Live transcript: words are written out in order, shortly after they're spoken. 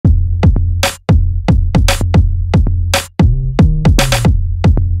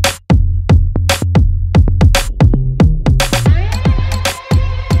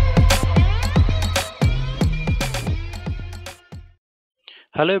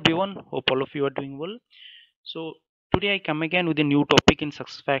Hello everyone, hope all of you are doing well. So today I come again with a new topic in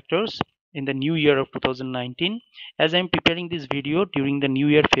SuccessFactors in the new year of 2019. As I am preparing this video during the new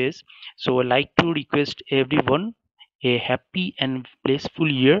year phase, so I like to request everyone a happy and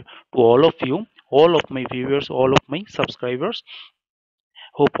blissful year to all of you, all of my viewers, all of my subscribers.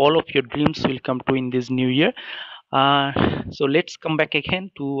 Hope all of your dreams will come true in this new year. So let's come back again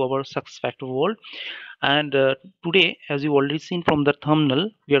to our SuccessFactor world. And today, as you already seen from the thumbnail,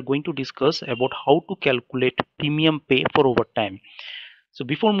 we are going to discuss about how to calculate premium pay for overtime. So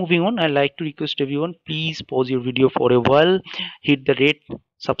before moving on, I like to request everyone, please pause your video for a while, hit the red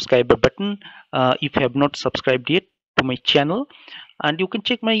subscriber button if you have not subscribed yet to my channel, and you can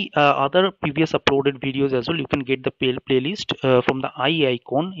check my other previous uploaded videos as well. You can get the playlist from the eye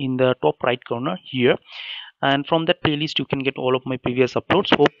icon in the top right corner here, and from that playlist you can get all of my previous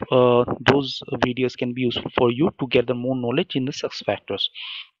uploads. Hope those videos can be useful for you to gather more knowledge in the success factors.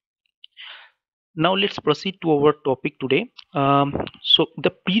 Now let's proceed to our topic today. So the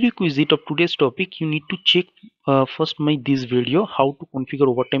prerequisite of today's topic, you need to check first this video how to configure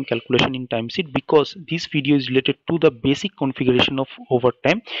overtime calculation in timesheet, because this video is related to the basic configuration of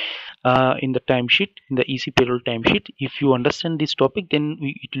overtime in the timesheet, in the EC payroll timesheet. If you understand this topic, then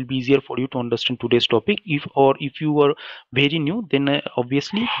it will be easier for you to understand today's topic. If you are very new, then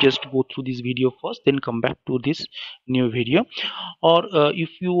obviously just go through this video first, then come back to this new video. Or if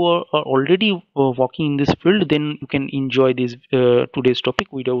you are already working in this field, then you can enjoy this today's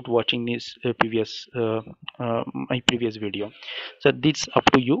topic without watching this my previous video. So this up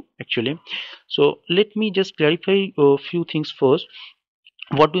to you actually. So let me just clarify a few things first.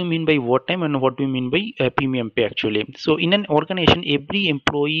 What do you mean by overtime and what do you mean by premium pay actually? So in an organization, every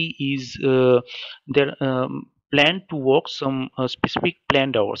employee is their planned to work some specific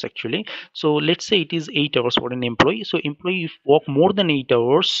planned hours actually. So let's say it is 8 hours for an employee. So employee if work more than 8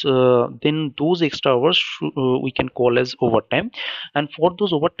 hours, then those extra hours we can call as overtime. And for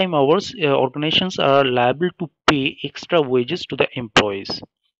those overtime hours, organizations are liable to pay extra wages to the employees.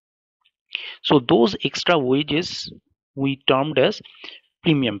 So those extra wages we termed as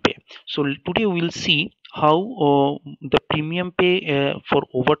premium pay. So today we will see how the premium pay for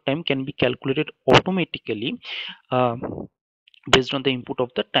overtime can be calculated automatically uh, based on the input of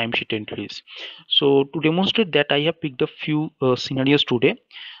the timesheet entries. So to demonstrate that, I have picked a few scenarios today.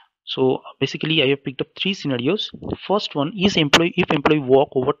 So basically I have picked up 3 scenarios. First one is if employee work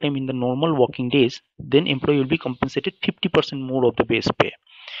overtime in the normal working days, then employee will be compensated 50% more of the base pay.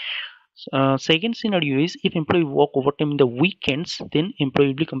 Second scenario is if employee work overtime in the weekends, then employee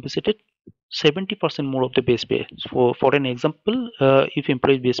will be compensated 70% more of the base pay. So for an example, if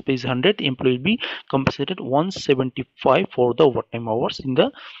employee base pay is 100, employee will be compensated 175 for the overtime hours in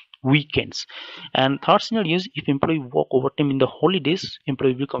the weekends. And third scenario is if employee work overtime in the holidays,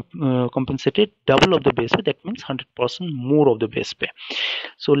 employee will be compensated double of the base pay. That means 100% more of the base pay.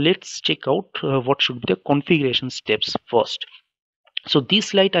 So let's check out what should be the configuration steps first. So this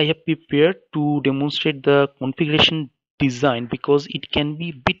slide I have prepared to demonstrate the configuration design, because it can be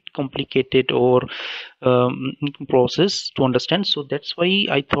a bit complicated or process to understand. So that's why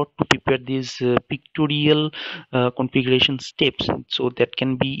I thought to prepare these pictorial configuration steps, so that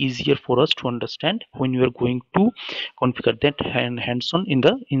can be easier for us to understand when we are going to configure that hands-on in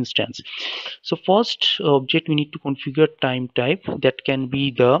the instance. So first object, we need to configure time type. That can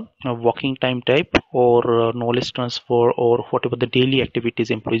be the working time type or knowledge transfer or whatever the daily activities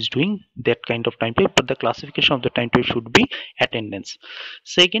employee is doing, that kind of time type, but the classification of the time type should be attendance.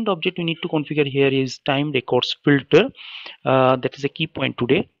 Second object we need to configure here is time records filter. That is a key point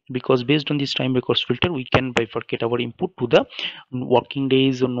today, because based on this time records filter we can bifurcate our input to the working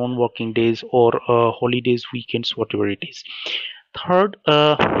days or non-working days or holidays, weekends, whatever it is. Third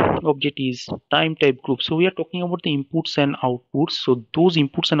object is time type group. So we are talking about the inputs and outputs. So those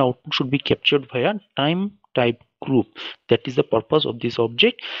inputs and outputs should be captured via time type group. That is the purpose of this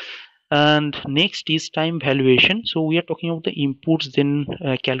object. And next is time valuation. So we are talking about the inputs, then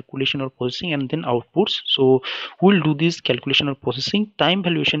calculation or processing, and then outputs. So we'll do this calculation or processing. Time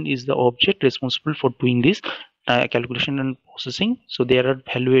valuation is the object responsible for doing this calculation and processing. So there are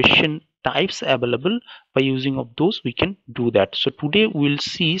valuation types available. By using of those we can do that. So today we'll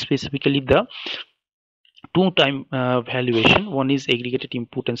see specifically the two time valuation. One is aggregated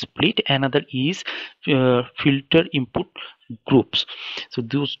input and split, another is filter input groups. So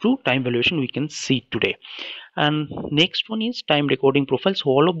those two time valuation we can see today. And next one is time recording profile.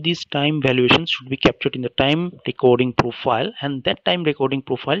 So all of these time valuations should be captured in the time recording profile, and that time recording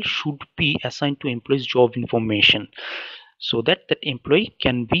profile should be assigned to employees job information. so that that employee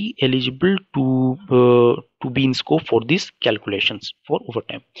can be eligible to be in scope for these calculations for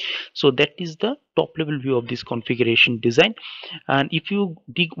overtime. So that is the top level view of this configuration design. And if you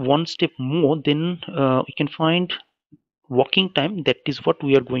dig one step more, then we can find working time. That is what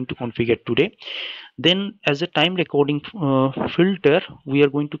we are going to configure today. Then as a time recording filter, we are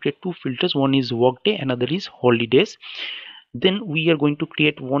going to create two filters. One is workday, another is holidays. Then we are going to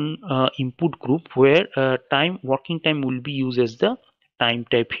create one input group where time working time will be used as the time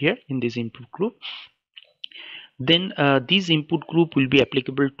type here in this input group. Then this input group will be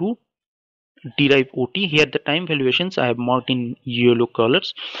applicable to derive OT. Here the time valuations I have marked in yellow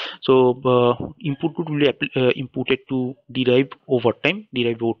colors. So input group will be inputted to derive overtime,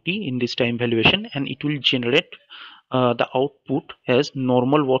 derive OT in this time valuation, and it will generate the output as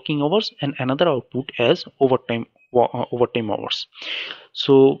normal working hours and another output as overtime hours.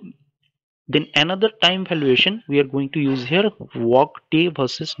 So then another time valuation we are going to use here, work day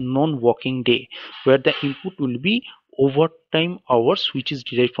versus non-working day, where the input will be overtime hours, which is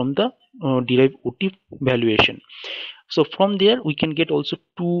derived from the derived OT valuation. So from there we can get also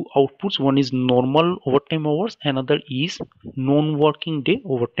two outputs. One is normal overtime hours, another is non-working day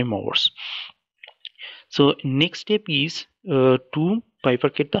overtime hours. So next step is to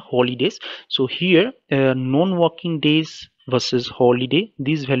bifurcate the holidays. So here non-working days versus holiday,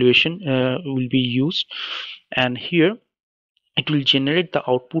 this valuation will be used, and here it will generate the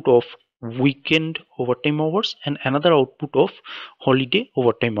output of weekend overtime hours and another output of holiday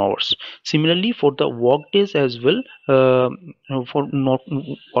overtime hours. Similarly for the work days as well, for not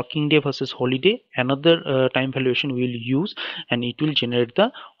working day versus holiday, another time valuation we will use, and it will generate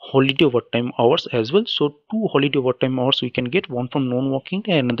the holiday overtime hours as well. So two holiday overtime hours we can get, one from non-working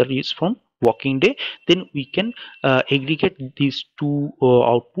day, another is from working day. Then we can aggregate these two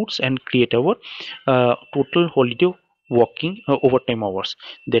outputs and create our total holiday working overtime hours.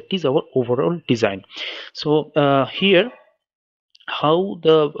 That is our overall design. So here how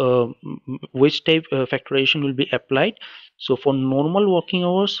the wage type factorization will be applied. So for normal working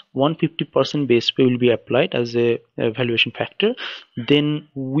hours, 150% base pay will be applied as a valuation factor. Then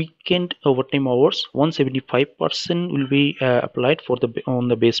weekend overtime hours, 175% will be applied for the on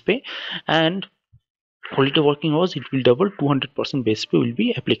the base pay, and holiday working hours it will double, 200% base pay will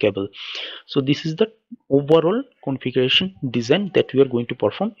be applicable. So this is the overall configuration design that we are going to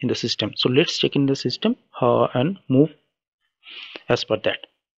perform in the system. So let's check in the system and move as per that.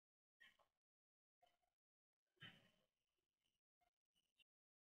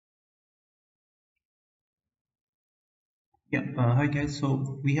 Yeah, hi guys.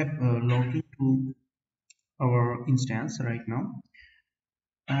 So we have logged into our instance right now.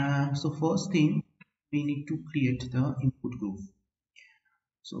 So first thing, we need to create the input group.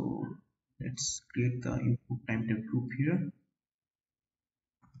 So let's create the input timetable group here.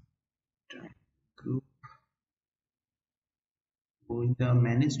 Time group. So in the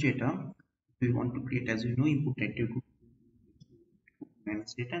manage data, we want to create, as you know, input timetable group,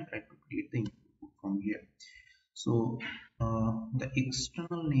 manage data, and try to create the input group from here. So the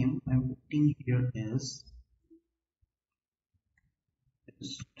external name I'm putting here is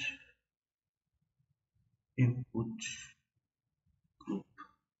just input group.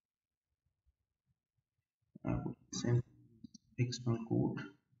 Send external code,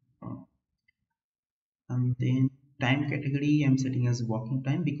 and then time category I'm setting as working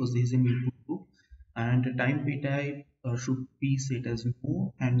time because this is an input group, and the time pay type should be set as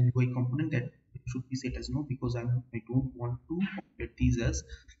no, and UI component that should be set as no because I don't want to get these as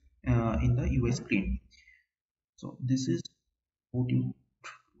in the UI screen. So this is voting,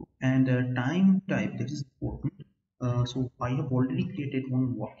 and time type, that is important. So I have already created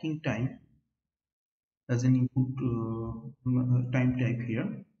one working time as an input time type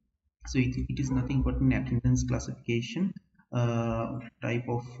here. So it is nothing but an attendance classification type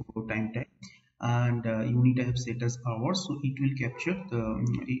of time type, and unit I have set as hours, so it will capture the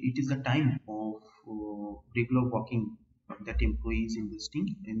it is the time of regular working that employee is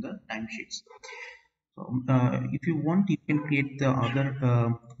investing in the timesheets. So if you want, you can create the other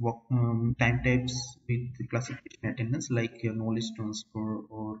time types with the classification attendance, like knowledge transfer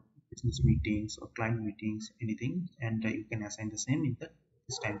or business meetings or client meetings, anything, and you can assign the same in the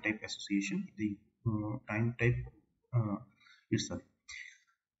this time type association, the time type itself,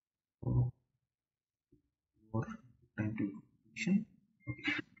 or, or time type association.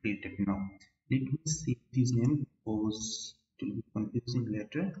 Okay, created now. Let me see this name because it will be confusing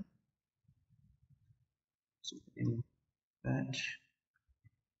later. So in that,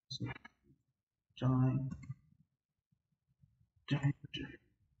 so time time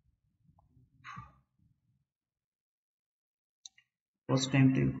First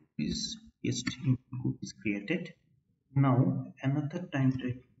time type is group is created. Now another time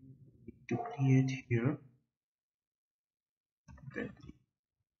type to create here, that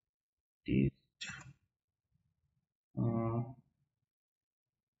is uh,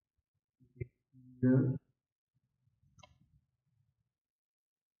 the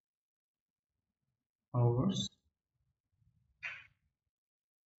hours.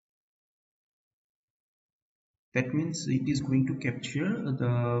 That means it is going to capture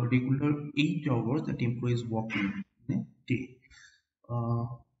the regular 8 hours that employee is working in a day. Uh,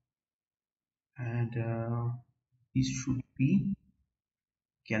 and this should be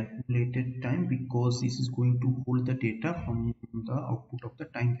calculated time, because this is going to hold the data from the output of the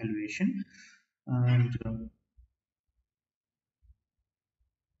time valuation. And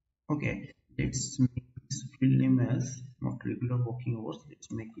okay, let's make this field name as not regular working hours.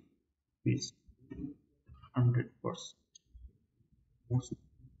 Let's make it with 100%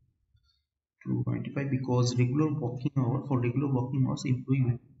 to 25, because regular working hour, for regular working hours employee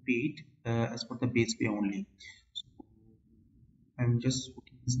will be paid as per the base pay only. So I'm just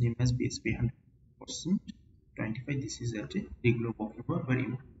putting his name as base pay 100% 25. This is at a regular working hour where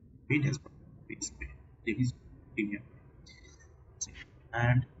you paid as per base pay. There is premium,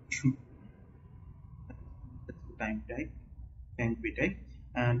 and should that's the time type, time pay type,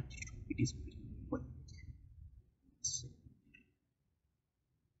 and it should be displayed.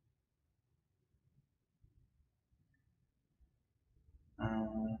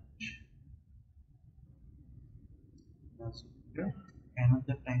 Uh,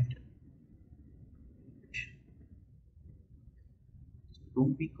 another time type.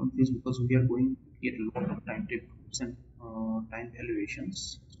 Don't be confused, because we are going to get a lot of time tables and time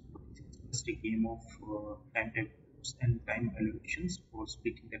valuations. It's just a game of time tables and time valuations for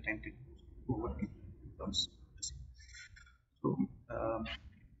splitting the time tables over terms. So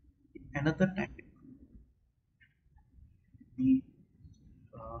another time table we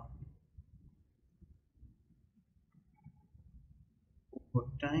uh, over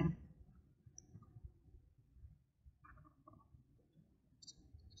time,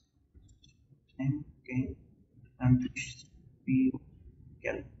 okay, and this we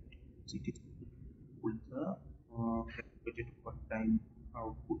calculate it with the calculated over time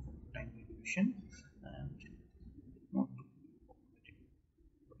output of time valuation, and not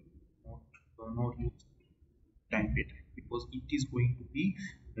not not use time bit, because it is going to be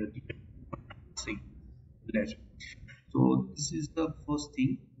say later. So this is the first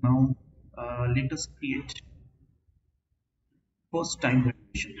thing. Now let us create first time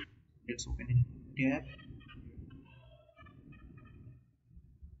valuation. Let's open a new tab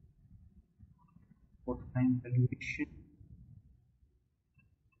for time valuation.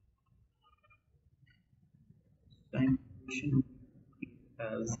 Time valuation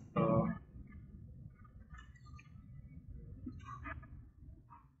as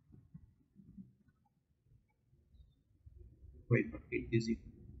wait, it is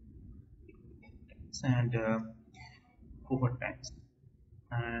and overtimes,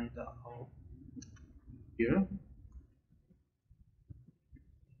 and here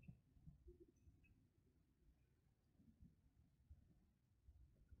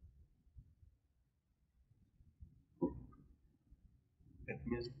that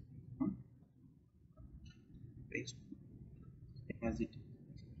means paste as it is.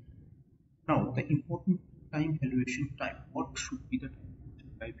 Now the important time valuation type. What should be the time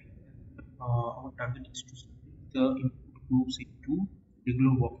type here? Our target is to split the input groups into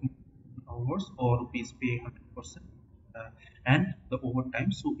regular working hours or base pay 100%, and the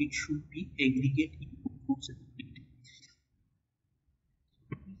overtime. So it should be aggregate input groups and split.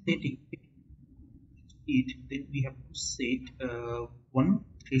 Setting it, then we have to set one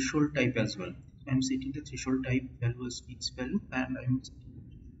threshold type as well. I'm setting the threshold type value as fixed value, and I'm setting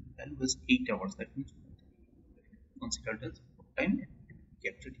the value as 8 hours. That means considered as time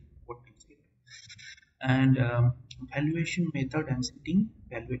captured in what is here. And valuation method, I'm setting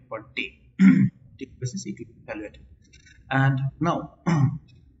evaluate per day. Day basis it will be evaluated. And now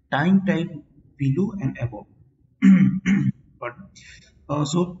time type below and above. But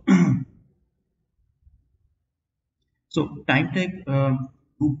so so time type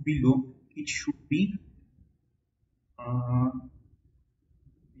group below, it should be uh,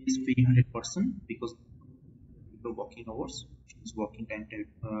 is pay 100%, because the working hours is working time type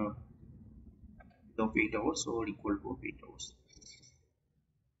of 8 hours or equal to 8 hours.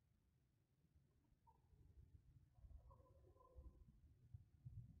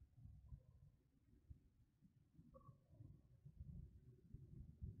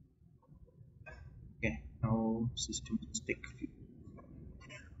 Okay, now system just take a few.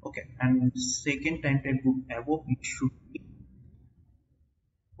 Okay, and second time type group above it should be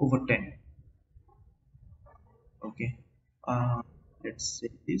over 10. Okay, uh, let's say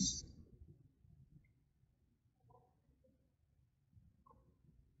this.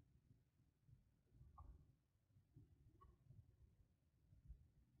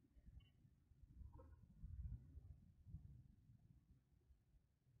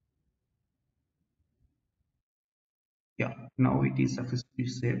 Yeah, now it is successfully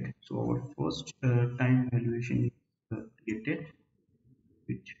saved. So our first time valuation is created,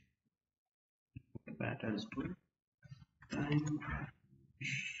 which that as well. Time.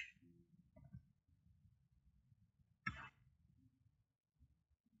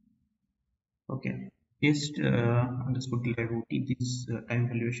 Okay. Just underscore derive OT, this time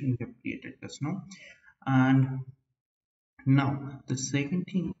valuation we have created just now. And now the second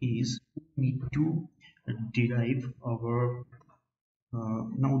thing is we need to derive our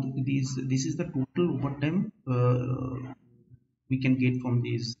now this is the total overtime we can get from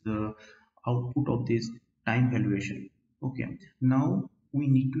this output of this time valuation. Okay, now we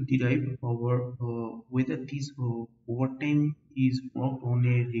need to derive our whether this overtime is worked on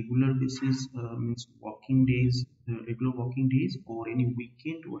a regular basis, means working days, regular working days, or any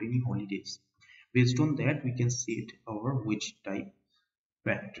weekend or any holidays. Based on that we can set our wage type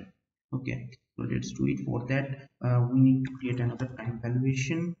factor. Okay, so let's do it. For that we need to create another time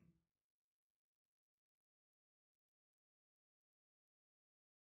valuation.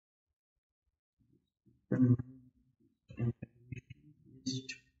 Then time valuation is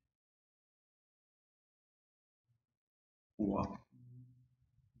work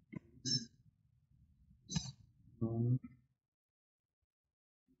non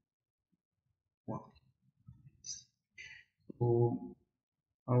work. So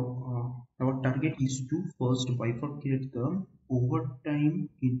our target is to first bifurcate the overtime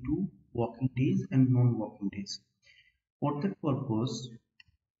into working days and non-working days. For that purpose,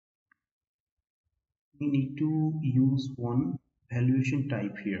 we need to use one valuation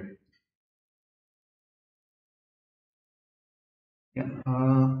type here. Yeah,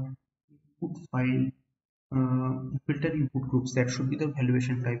 input file, filter input groups. That should be the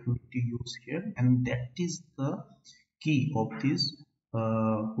valuation type we need to use here, and that is the key of this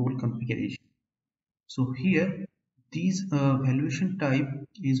whole configuration. So here, these valuation type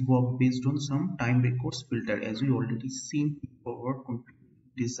is work based on some time records filter, as we already seen in our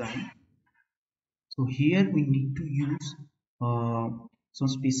design. So here we need to use some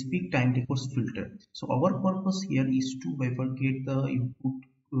specific time records filter. So our purpose here is to bifurcate the input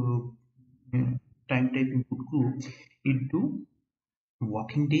uh, time type input group into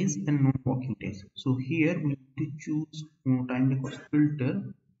working days and non-working days. So here we need to choose time records filter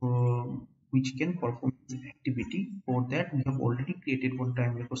uh, which can perform this activity. For that we have already created one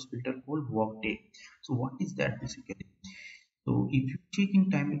time records filter called workday. So what is that basically? So if you check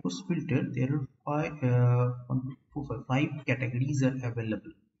in time records filter, there are one, two, four, five categories are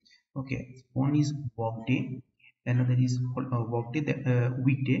available. Okay, one is workday, another is workday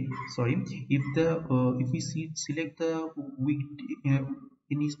weekday. Sorry, if we select the week,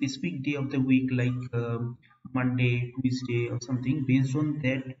 any specific day of the week like Monday, Tuesday, or something, based on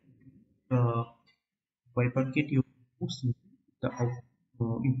that, uh, bifurcate your inputs into the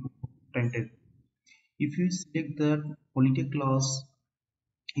input timetable. If you select the holiday class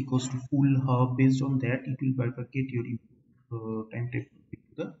equals to full half, based on that it will bifurcate your input timetable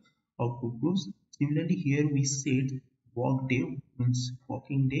into the output groups. Similarly here we said work day means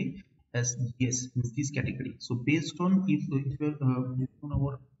working day as yes means this category. So based on if you're based on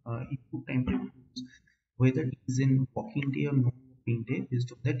our input timetable groups, whether it is in working day or non-working day,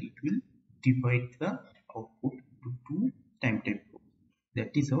 based on that it will divide the output into two timetables.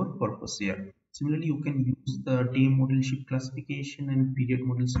 That is our purpose here. Similarly, you can use the day model shift classification and period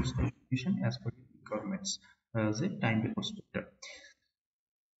model shift classification as per your requirements as a time record splitter.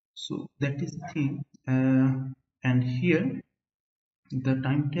 So that is the thing. And here the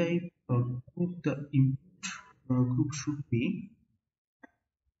time type group, the input group should be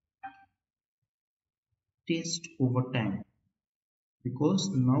test over time, because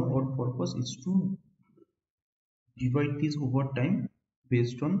now our purpose is to divide this over time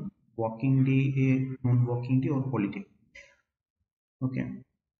based on working day, non-working day, or holiday. Okay.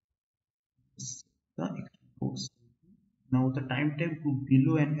 The exports. Now the time type group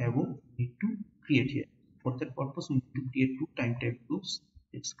below and above we need to create here. For that purpose we need to create two time type groups.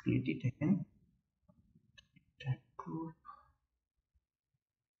 Let's create it again. Type group.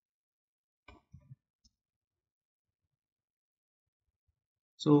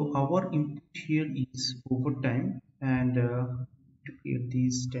 So our input here is overtime, and to create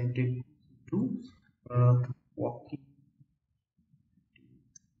these timetable to walking.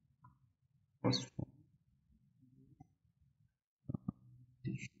 First one,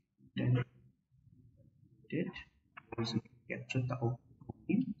 this then did also capture the output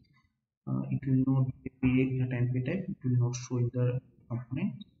only. It will not be a template type. It will not show in the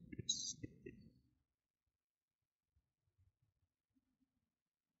component. Let's get this.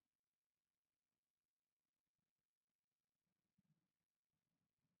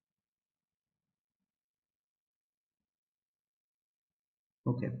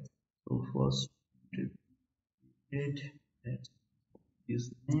 Okay. So first it let's use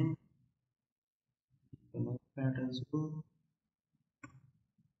name the notepad as well.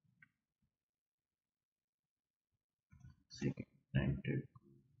 Second timetable.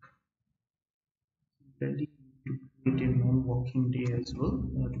 Similarly, to create a non-working day as well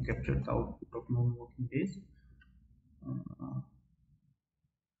to capture the output of non-working days. Uh,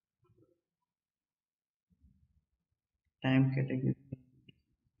 time category,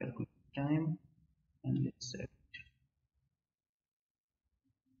 calculate time, and let's set.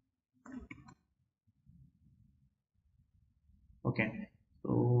 Okay,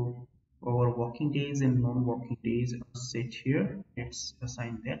 so our working days and non-working days are set here. Let's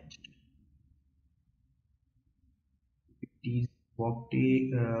assign that. It is work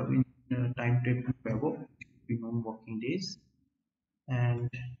day in timetable above, it should be non-working days, and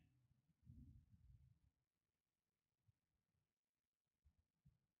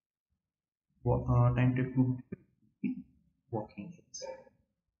timetable be working days.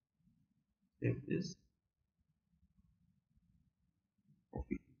 Save this.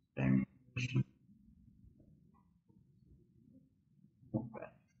 Copy time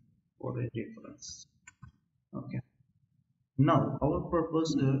for a reference. Okay. Now, our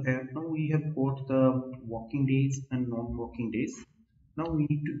purpose, now we have got the working days and non-working days. Now we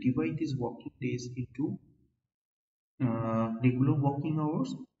need to divide these working days into regular working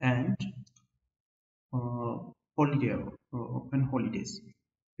hours and uh, holiday hour, and holidays,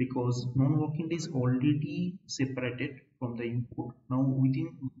 because non-working days already separated from the input. Now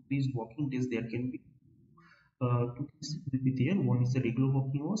within these working days there can be two things will be there. One is the regular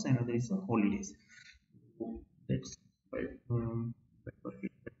working hours, and another is the holidays. So let's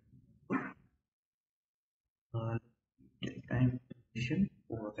uh, time definition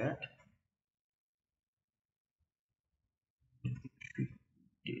for that.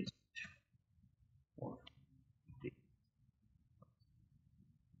 Days or day,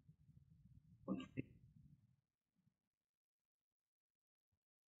 holiday.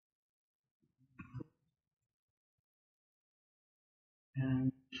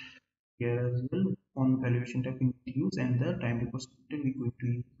 And here as well on valuation type we need to use, and the time record scripted we're going to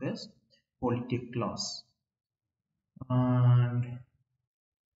use as holiday class, and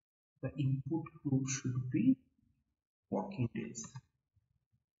the input group should be working days.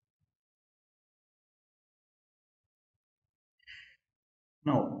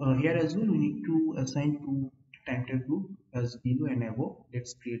 Now here as well we need to assign two timetable group as below and above.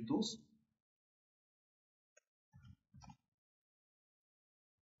 Let's create those.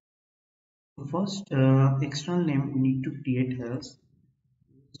 So first external name we need to create as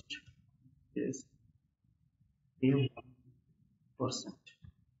is a 1%.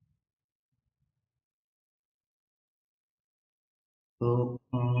 So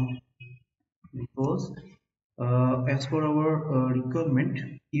because as per our requirement,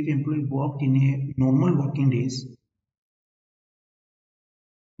 if employee worked in a normal working days,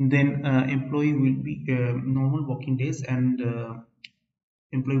 then employee will be normal working days, and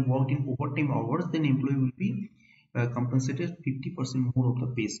employee worked in overtime hours, then employee will be compensated 50% more of the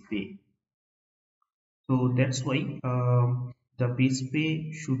base pay. So that's why the base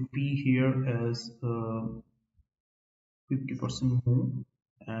pay should be here as 50% more,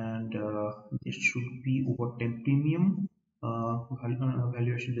 and it should be overtime premium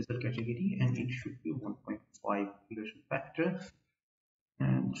valuation result category, and it should be 1.5 valuation factor.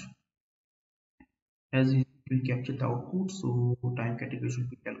 And as it will capture the output, so time category should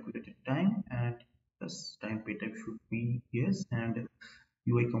be calculated time, and plus time pay type should be yes, and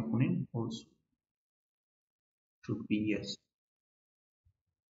UI component also should be yes.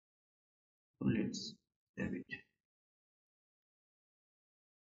 So let's save it.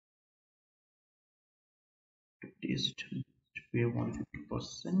 Test pay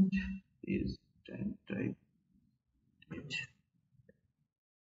 150% is time type it.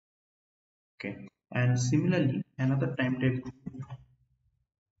 Okay, and similarly another time type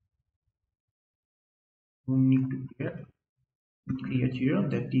we need to create here,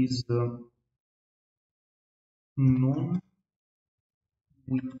 that is non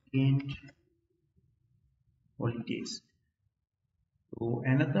weekend holidays. So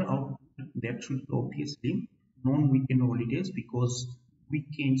another output that should be obviously non-weekend holidays because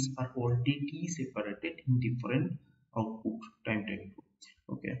weekends are already separated in different output timetable.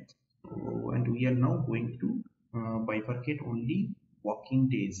 Okay, so and we are now going to bifurcate only working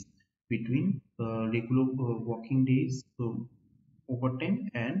days between regular working days, overtime,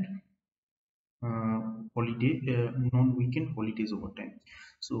 and holiday non-weekend holidays overtime.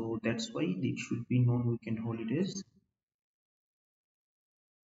 So that's why it should be non-weekend holidays,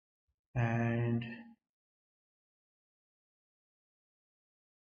 and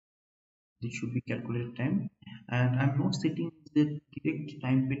this should be calculated time. And I'm not setting the direct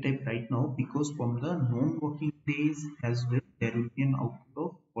time pay type right now because from the non-working days as well there will be an output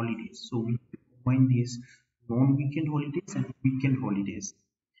of holidays, so we combine these non-weekend holidays and weekend holidays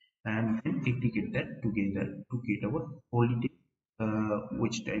and then aggregate that together to get our holiday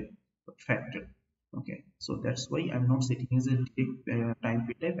wage type factor. Okay, so that's why I'm not setting as a direct time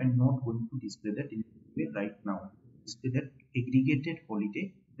pay type and not going to display that in the way right now. Display that aggregated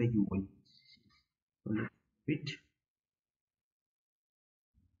holiday, the UI. So let's bit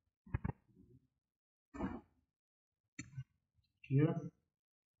here.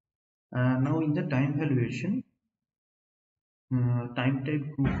 Now in the time valuation, time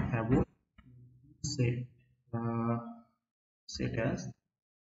type group have set uh, set as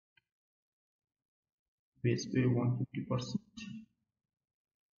base pay 150%,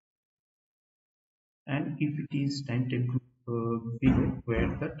 and if it is time type group below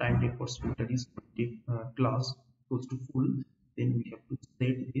where the time type for filter is class goes to full, then we have to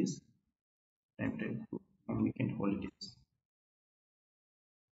set this time type group on weekend holidays.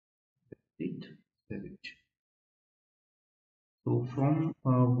 It, save it. So from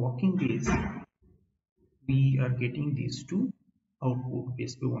working days, we are getting these two output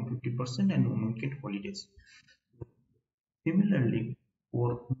base pay 150% and non-weekend holidays. Similarly,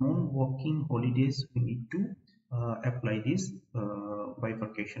 for non-working holidays, we need to apply this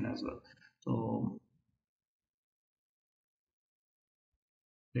bifurcation as well. So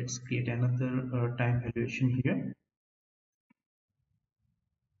let's create another time valuation here.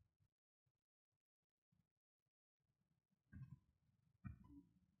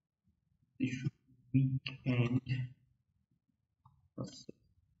 This should be weekend plus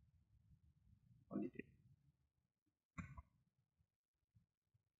holiday,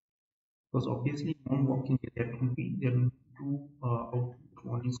 because obviously non-working there will be two output.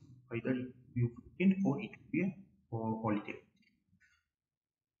 One is either it will be weekend or it will be a holiday.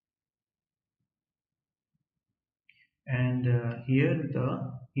 And here the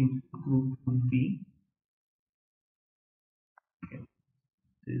input group will be, okay,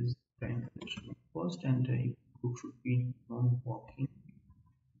 this time valuation first, and the input group should be non-working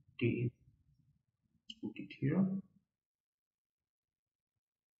days. Put it here.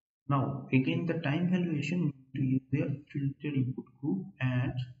 Now again the time valuation we need to use their filter input group,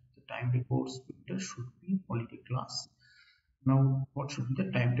 and the time records filter should be holiday class. Now what should be the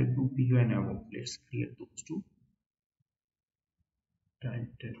time type group below and above? Let's create those two.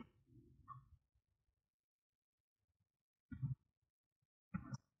 Time type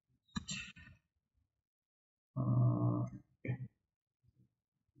okay.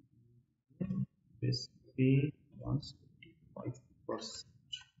 This pay 175%,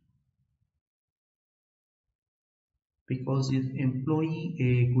 because if employee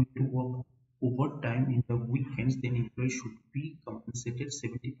going to work overtime in the weekends, then employee should be compensated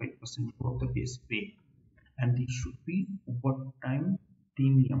 75% of the base pay, and it should be overtime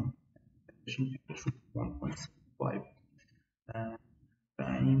premium. Should be 1.75, and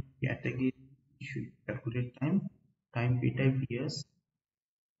time category should calculate time pay type yes,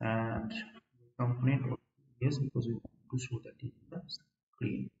 and component also yes, because we want to show that in the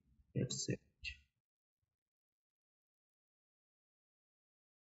screen. Let's say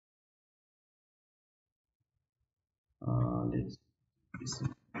let's this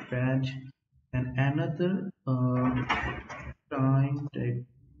badge, and another time type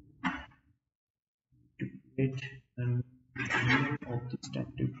to create, and name of this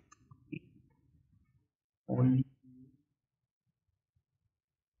time to be only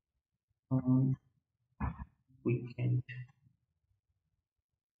on weekend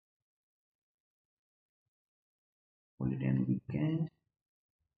holiday and weekend.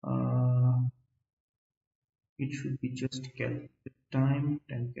 uh, it should be just calculate time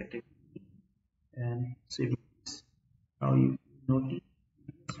category and save it. Now you notice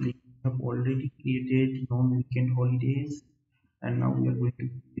we have already created non-weekend holidays, and now we are going to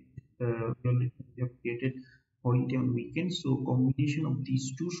we have created holiday on weekends. So combination of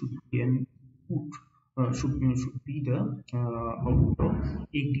these two should be an input, should be the output of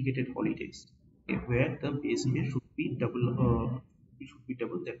aggregated holidays, okay, where the base pay should be double. It should be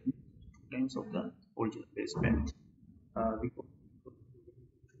double, that means two times of the original base pay. Because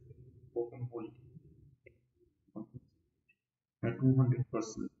working holiday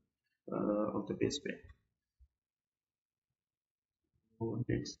 200% of the base pay. So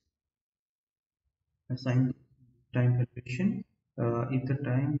let's assign time valuation. If the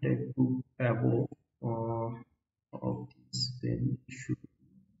time type group above of this, then it should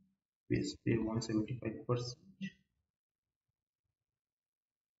base pay 175%,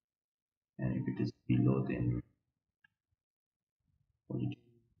 and if it is below, then holiday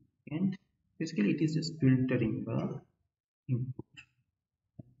weekend. Basically, it is just filtering the input.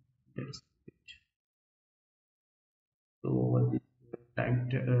 That's it. So all these time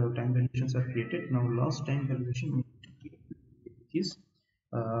valuations are created. Now last time valuation we need to create is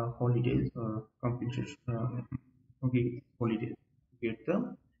holidays compensation. Okay, holiday. Get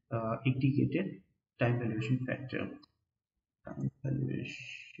the aggregated time valuation factor. Time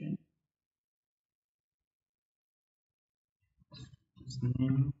valuation is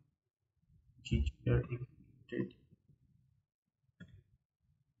name GGR aggregated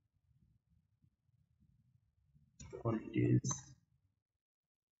holidays.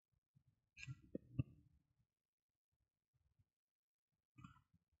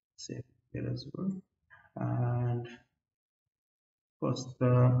 Save here as well. And first,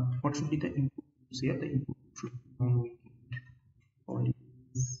 what should be the input? Here the input should be non-weekend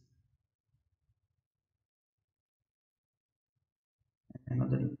holidays.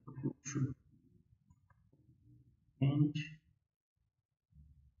 Another input should end,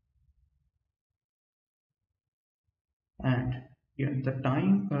 and here the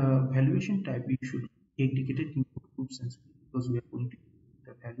time valuation type we should aggregated input groups and split, because we are going to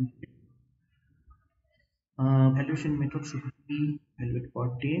the valuation method should be evaluate per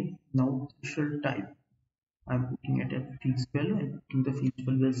day. Now threshold type, I'm putting at a fixed value and putting the fixed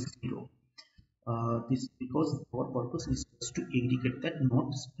value as 0. This because our purpose is just to aggregate that,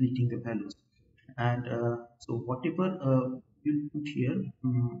 not splitting the values. And so whatever you put here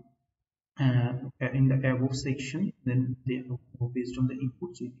in the above section, then they are based on the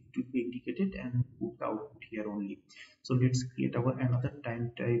inputs, so it to be aggregated and put the output here only. So let's create our another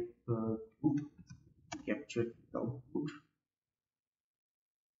time type group to capture the output.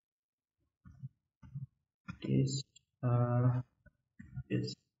 Test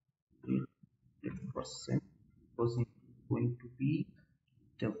is 8%, because it's going to be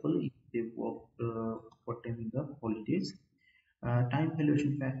double if they work for 10 in the holidays. Time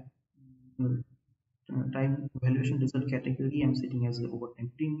valuation fact. Time valuation result category, I'm setting as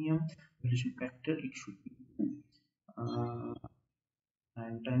overtime premium. Valuation factor, it should be 2.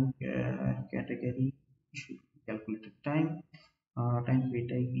 And time category should be calculated time. Time pay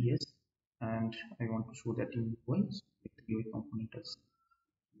type, yes, and I want to show that in points. The UI component as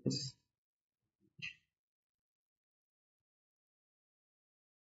yes.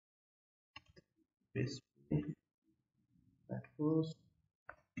 Base pay, that was,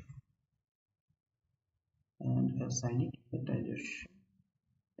 and assign it the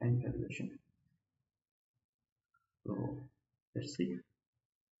time valuation. So let's see.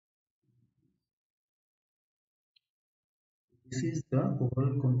 This is the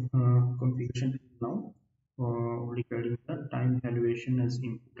overall configuration now regarding the time valuation as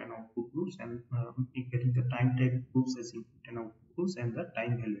input and output groups, and getting the time type groups as input and output groups, and the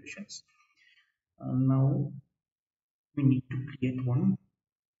time valuations. Now we need to create one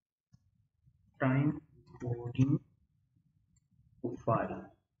time coding file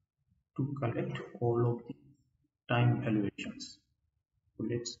to collect all of the time valuations. So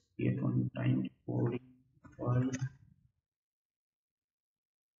let's create one time coding file.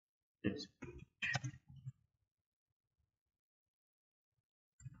 Let's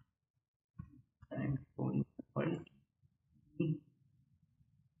time coding file.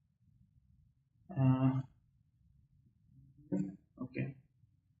 Uh, okay.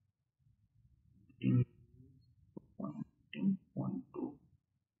 In 1.1.2.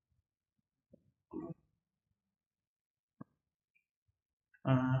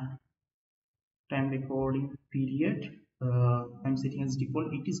 Time recording period, I'm setting as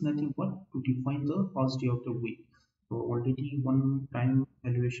default. It is nothing but to define the first day of the week. So already one time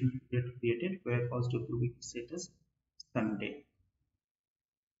valuation period created where first of the week is set as Sunday,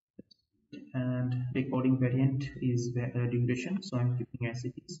 and recording variant is duration, so I'm keeping as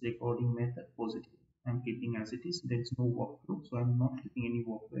it is. Recording method positive, I'm keeping as it is. There is no walkthrough, so I'm not keeping any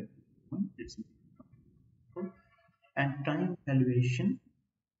walkthrough. It's And time valuation.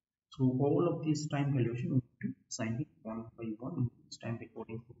 So all of these time valuation we need to assign it one by one in this time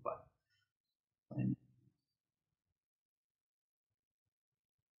recording profile. And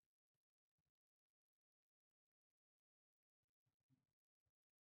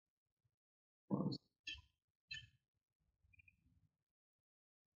first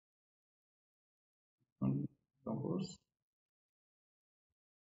one hours.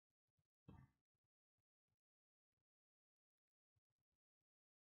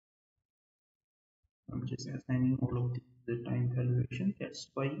 I'm just assigning all of the time valuation. That's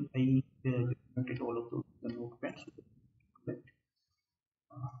why I documented all of those in the notepad. So that,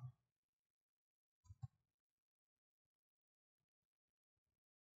 uh,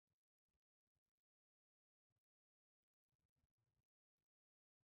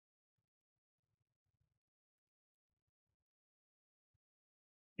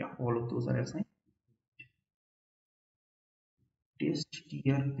 yeah, all of those are assigned. Test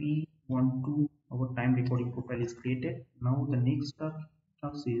TRP12, our time recording profile is created. Now the next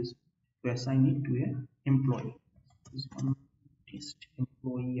task is to assign it to an employee. This one test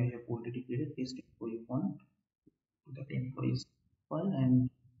employee I have already created. Test employee one to that employee's file and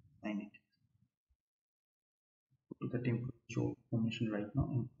assign it to that employee job information right now.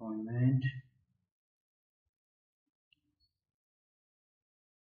 Employment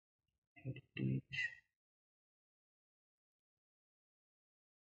heritage.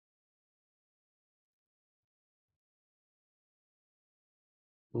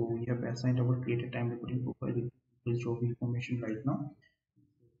 So we have assigned our created time recording profile with this job information right now.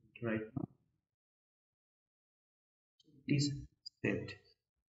 Right now it is set.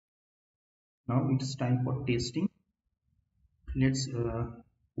 Now it's time for testing. Let's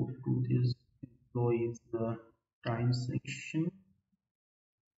put to this employees time section.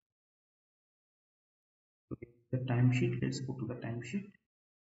 Okay, the timesheet. Let's go to the timesheet.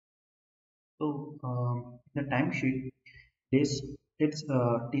 So the timesheet. Let's test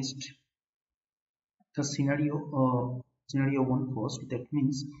the scenario one first. That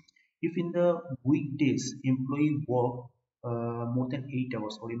means if in the weekdays employee work more than 8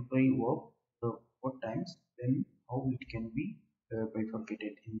 hours or employee work four times, then how it can be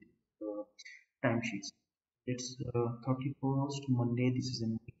bifurcated in the timesheets. It's 31st Monday. This is a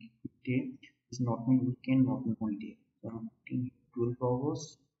weekday. This is not my weekend, not my holiday. So I'm putting 12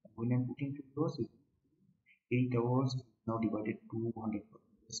 hours. When I'm putting 12 hours, 8 hours now divided to 100%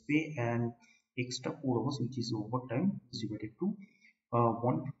 pay, and extra 4 hours which is overtime is divided to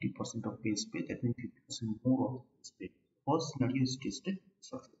 150% of base pay. That means 50% more of base pay. First scenario is tested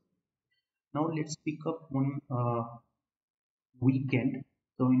successfully. Now let's pick up one weekend.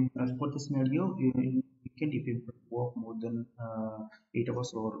 So in as per the scenario, in weekend if you work more than 8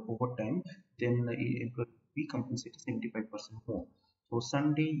 hours or overtime, then the employee will be compensated 75% more. So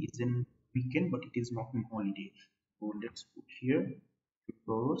Sunday is in weekend, but it is not in holiday. So let's put here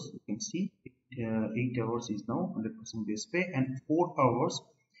because you can see 8 hours is now 100% base pay, and 4 hours,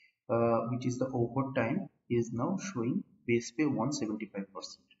 which is the overtime, is now showing base pay 175%.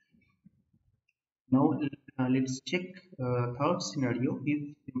 Now let's check third scenario.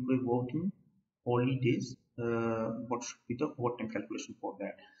 If employee working holidays, what should be the overtime calculation for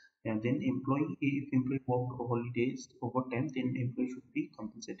that? And then if employee worked holidays overtime, then employee should be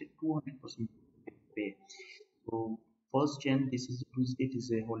compensated 200% pay. So first Jan, this is Tuesday, it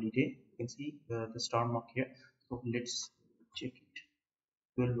is a holiday. You can see the star mark here. So let's check it.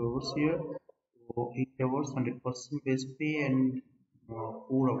 12 hours here. So 8 hours 100% base pay, and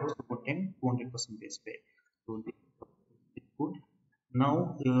 4 hours overtime 200% base pay. So this is good.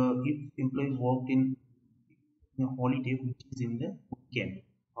 Now if employee worked in a holiday which is in the weekend,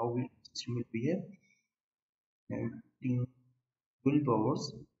 how will system will behave? In 12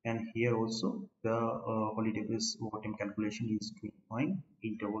 hours, and here also the holiday based overtime calculation is 29,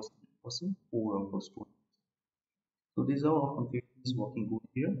 8 hours 100%, 4 hours 20. So this is how our configuration is working good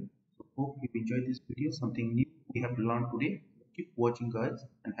here. So hope you enjoyed this video, something new we have learned today. Keep watching guys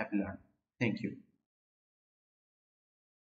and happy learning. Thank you.